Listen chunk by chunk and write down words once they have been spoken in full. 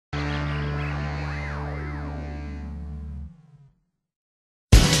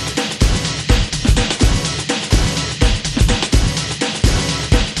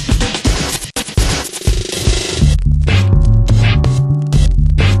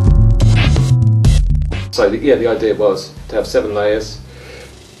So the idea was to have 7 layers,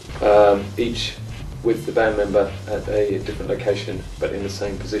 each with the band member at a different location but in the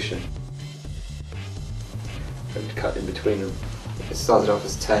same position, and cut in between them. It started off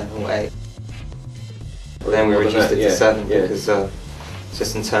as 10 or 8, but then we reduced it to 7 because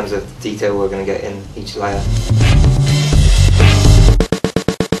just in terms of the detail we're going to get in each layer.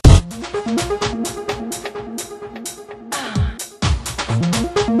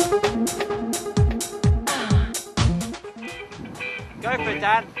 Go for it,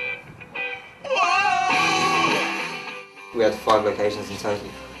 Dan. We had 5 locations in total,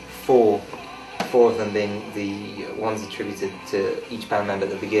 four of them being the ones attributed to each band member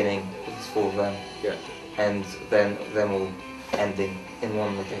at the beginning. There's 4 of them, and then them all ending in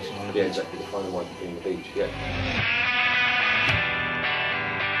one location on the beach. Exactly, the final one being the beach.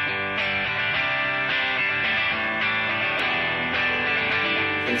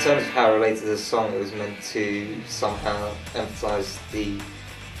 In terms of how it related to the song, it was meant to somehow emphasise the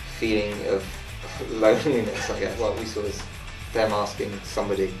feeling of loneliness, I guess. What we saw was them asking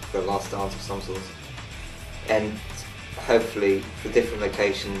somebody for a last dance of some sort. And hopefully the different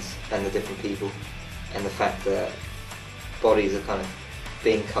locations and the different people and the fact that bodies are kind of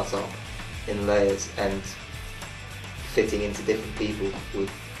being cut up in layers and fitting into different people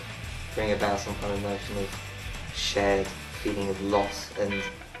would bring about some kind of notion of shared feeling of loss and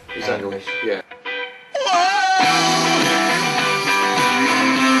anguish. Yeah.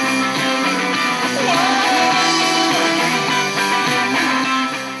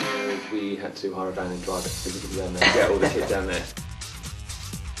 We had to hire a van and drive it down there, get all the kit down there.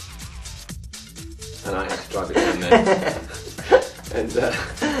 And I had to drive it down there. And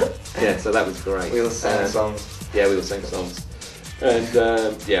yeah, so that was great. We all sang songs. Yeah, we all sang songs. And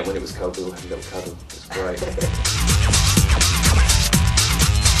yeah, when it was cold, we all had a little cuddle. It was great.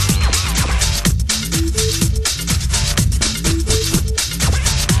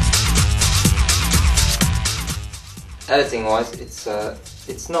 Editing wise,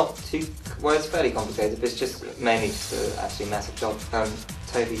 it's not too, well, it's fairly complicated, but it's just mainly just actually a massive job.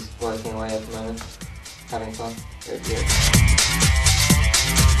 Toby's working away at the moment, having fun.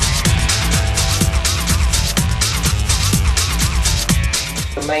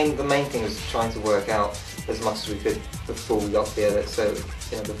 The main thing was trying to work out as much as we could before we got the edit, so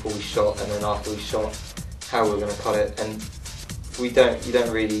before we shot and then after we shot, how we were going to cut it. And you don't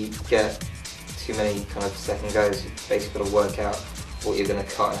really get too many kind of second goes. You basically got to work out what you're going to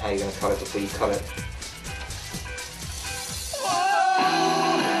cut and how you're going to cut it before you cut it.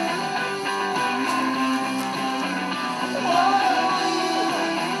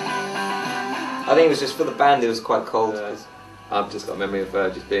 I think it was just for the band, it was quite cold. I've just got a memory of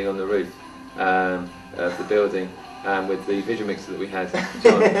just being on the roof of the building with the vision mixer that we had,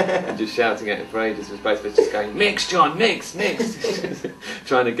 John, and just shouting at it for ages. It was both of us just going, "Mix, John, mix, mix!"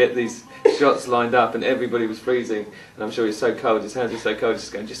 trying to get these shots lined up, and everybody was freezing. And I'm sure he's so cold, his hands were so cold,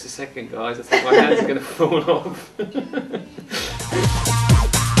 just going, "Just a second, guys, I think my hands are going to fall off."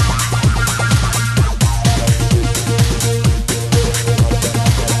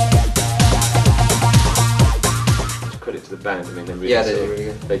 Credit to the band. I mean, they really, they did really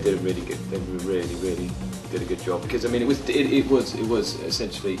good. They did really good. They really did a good job, because I mean, it was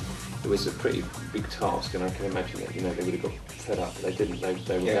essentially, it was a pretty big task, and I can imagine that they would have got fed up, but they didn't. They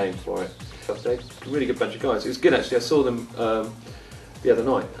were game for it. They're a really good bunch of guys. It was good actually. I saw them the other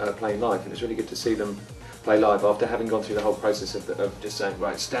night playing live, and it was really good to see them play live after having gone through the whole process of just saying,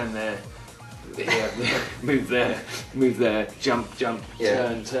 right, stand there, here, move there, jump, turn.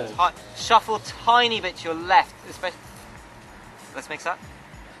 Shuffle tiny bit to your left, especially. Let's mix up.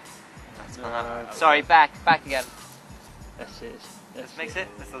 Sorry, back again. That's it. Let's mix it.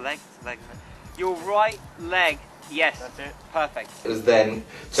 That's the leg. Your right leg. Yes. That's it. Perfect. It was then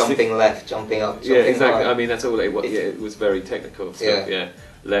jumping left, jumping up, jumping exactly. right. I mean, that's all it was. Yeah, it was very technical stuff. Yeah.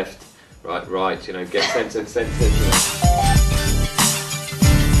 Left, right. Get centered.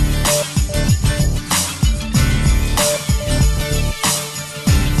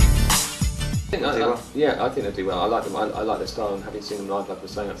 I think they do well. I like them. I like their style, and having seen them live, like I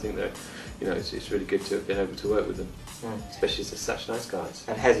was saying, I think that it's really good to have been able to work with them, especially as they're such nice guys.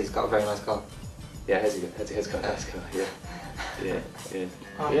 And Hezzy's got a very nice car. Yeah, Hezzy has got a nice car. Yeah.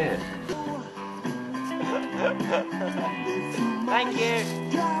 Thank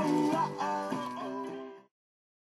you.